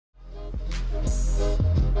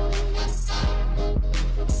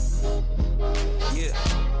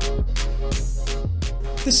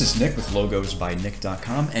This is Nick with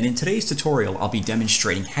logosbynick.com, and in today's tutorial I'll be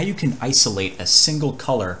demonstrating how you can isolate a single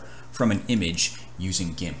color from an image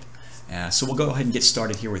using GIMP. So we'll go ahead and get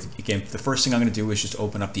started here with GIMP. The first thing I'm going to do is just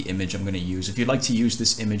open up the image I'm going to use. If you'd like to use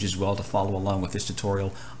this image as well to follow along with this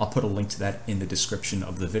tutorial, I'll put a link to that in the description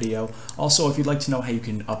of the video. Also, if you'd like to know how you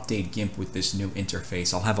can update GIMP with this new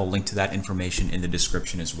interface, I'll have a link to that information in the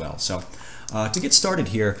description as well. So to get started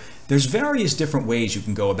here, there's various different ways you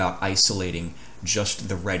can go about isolating just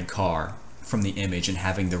the red car from the image and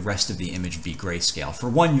having the rest of the image be grayscale. For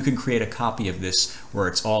one, you can create a copy of this where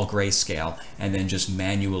it's all grayscale and then just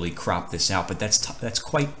manually crop this out, but that's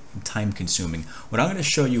quite time consuming. What I'm going to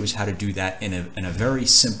show you is how to do that in a very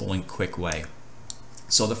simple and quick way.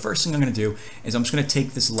 So the first thing I'm going to do is I'm just going to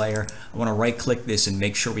take this layer, I want to right click this and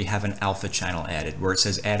make sure we have an alpha channel added. Where it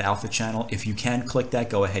says add alpha channel, if you can click that,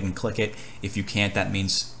 go ahead and click it. If you can't, that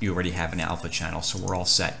means you already have an alpha channel, so we're all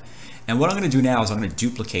set. And what I'm going to do now is I'm going to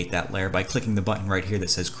duplicate that layer by clicking the button right here that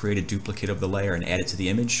says create a duplicate of the layer and add it to the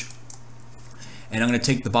image. And I'm going to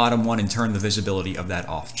take the bottom one and turn the visibility of that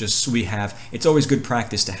off, just so we have, it's always good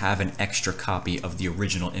practice to have an extra copy of the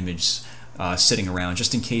original image sitting around,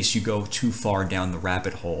 just in case you go too far down the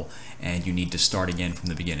rabbit hole and you need to start again from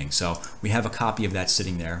the beginning. So we have a copy of that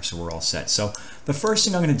sitting there, so we're all set. So the first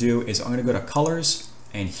thing I'm going to do is I'm going to go to Colors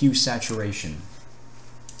and Hue Saturation.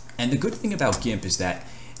 And the good thing about GIMP is that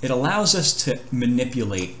it allows us to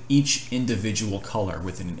manipulate each individual color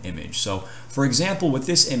within an image. So for example, with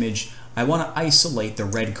this image, I want to isolate the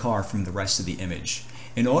red car from the rest of the image.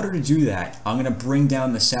 In order to do that, I'm going to bring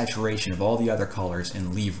down the saturation of all the other colors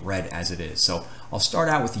and leave red as it is. So I'll start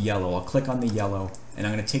out with yellow. I'll click on the yellow and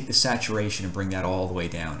I'm going to take the saturation and bring that all the way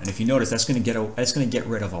down. And if you notice, that's going to get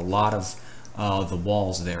rid of a lot of the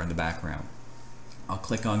walls there in the background. I'll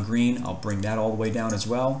click on green. I'll bring that all the way down as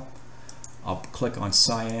well. I'll click on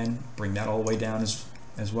cyan, bring that all the way down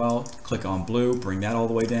as well. Click on blue, bring that all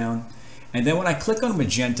the way down. And then when I click on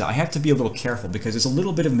magenta, I have to be a little careful because there's a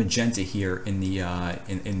little bit of magenta here in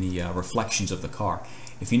the reflections of the car.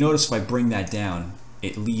 If you notice, if I bring that down,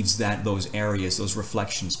 it leaves those areas, those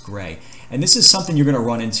reflections, gray. And this is something you're going to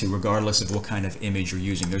run into regardless of what kind of image you're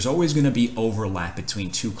using. There's always going to be overlap between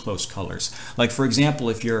two close colors. Like for example,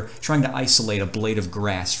 if you're trying to isolate a blade of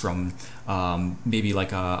grass from maybe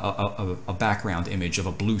like a background image of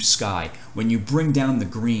a blue sky, when you bring down the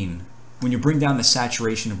green, when you bring down the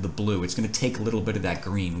saturation of the blue, it's going to take a little bit of that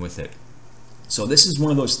green with it. So this is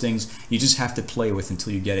one of those things you just have to play with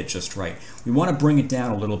until you get it just right. We want to bring it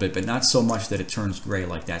down a little bit, but not so much that it turns gray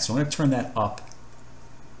like that. So I'm going to turn that up.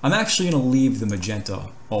 I'm actually going to leave the magenta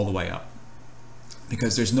all the way up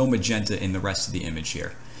because there's no magenta in the rest of the image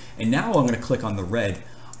here. And now I'm going to click on the red.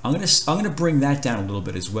 I'm going to bring that down a little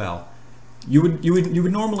bit as well. You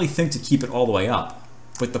would normally think to keep it all the way up,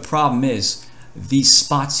 but the problem is these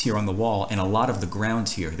spots here on the wall and a lot of the ground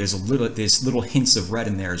here, there's little hints of red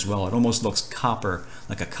in there as well. It almost looks copper,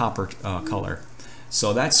 like a copper color.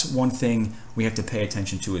 So that's one thing we have to pay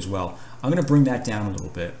attention to as well. I'm going to bring that down a little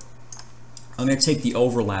bit. I'm going to take the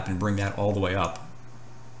overlap and bring that all the way up.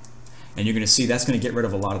 And you're going to see that's going to get rid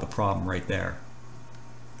of a lot of the problem right there.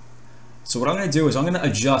 So what I'm going to do is I'm going to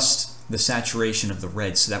adjust the saturation of the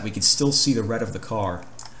red so that we can still see the red of the car,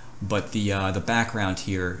 but the background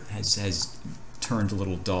here has turned a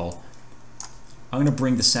little dull. I'm going to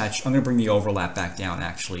bring the overlap back down.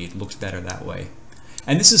 Actually, it looks better that way.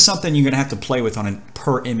 And this is something you're going to have to play with on a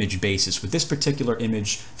per image basis. With this particular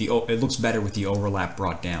image, it looks better with the overlap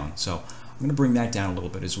brought down. So I'm going to bring that down a little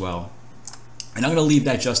bit as well. And I'm going to leave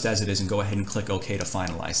that just as it is and go ahead and click OK to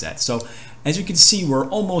finalize that. So as you can see, we're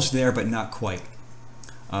almost there, but not quite.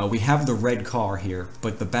 We have the red car here,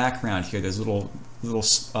 but the background here, there's little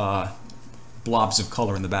blobs of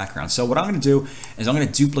color in the background. So what I'm going to do is I'm going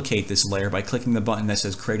to duplicate this layer by clicking the button that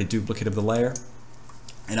says create a duplicate of the layer.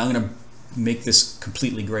 And I'm going to make this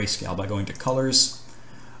completely grayscale by going to Colors,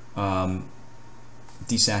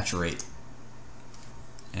 Desaturate.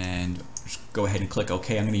 And just go ahead and click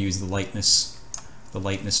OK. I'm going to use the lightness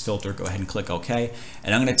filter. Go ahead and click OK.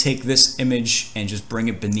 And I'm going to take this image and just bring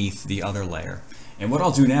it beneath the other layer. And what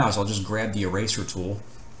I'll do now is I'll just grab the eraser tool.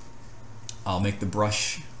 I'll make the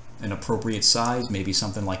brush an appropriate size, maybe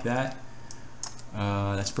something like that.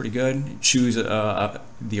 That's pretty good. Choose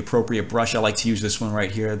the appropriate brush. I like to use this one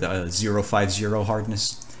right here, the 050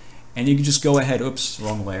 hardness. And you can just go ahead, oops,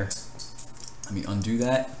 wrong layer. Let me undo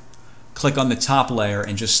that. Click on the top layer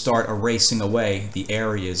and just start erasing away the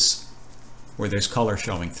areas where there's color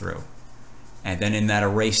showing through. And then in that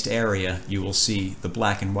erased area, you will see the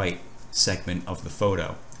black and white segment of the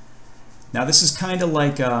photo. Now this is kind of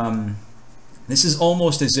like This is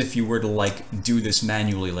almost as if you were to like do this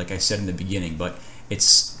manually, like I said in the beginning, but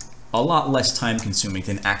it's a lot less time consuming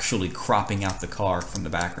than actually cropping out the car from the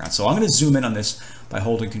background. So I'm going to zoom in on this by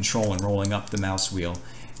holding Control and rolling up the mouse wheel.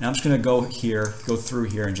 And I'm just going to go through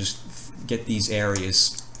here and just get these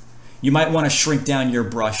areas. You might want to shrink down your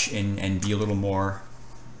brush and be a little more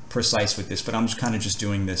precise with this, but I'm just kind of just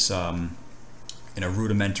doing this in a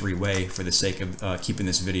rudimentary way for the sake of keeping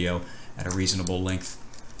this video at a reasonable length.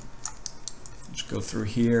 Just go through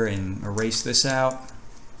here and erase this out.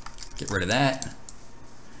 Get rid of that.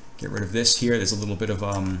 Get rid of this here. There's a little bit of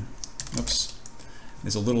oops.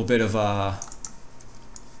 There's a little bit of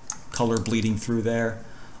color bleeding through there.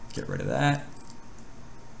 Get rid of that.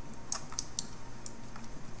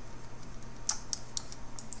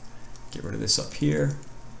 Get rid of this up here.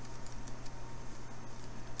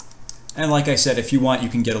 And like I said, if you want, you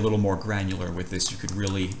can get a little more granular with this. You could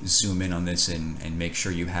really zoom in on this and make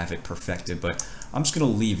sure you have it perfected, but I'm just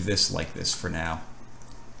going to leave this like this for now.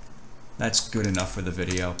 That's good enough for the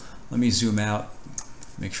video. Let me zoom out,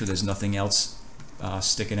 make sure there's nothing else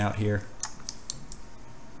sticking out here.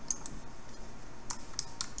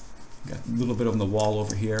 Got a little bit on the wall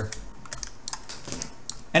over here.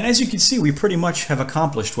 And as you can see, we pretty much have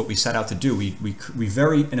accomplished what we set out to do.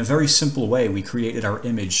 In a very simple way, we created our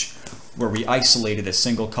image where we isolated a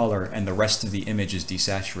single color and the rest of the image is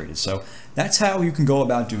desaturated. So that's how you can go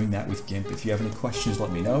about doing that with GIMP. If you have any questions,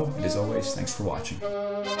 let me know. And as always, thanks for watching.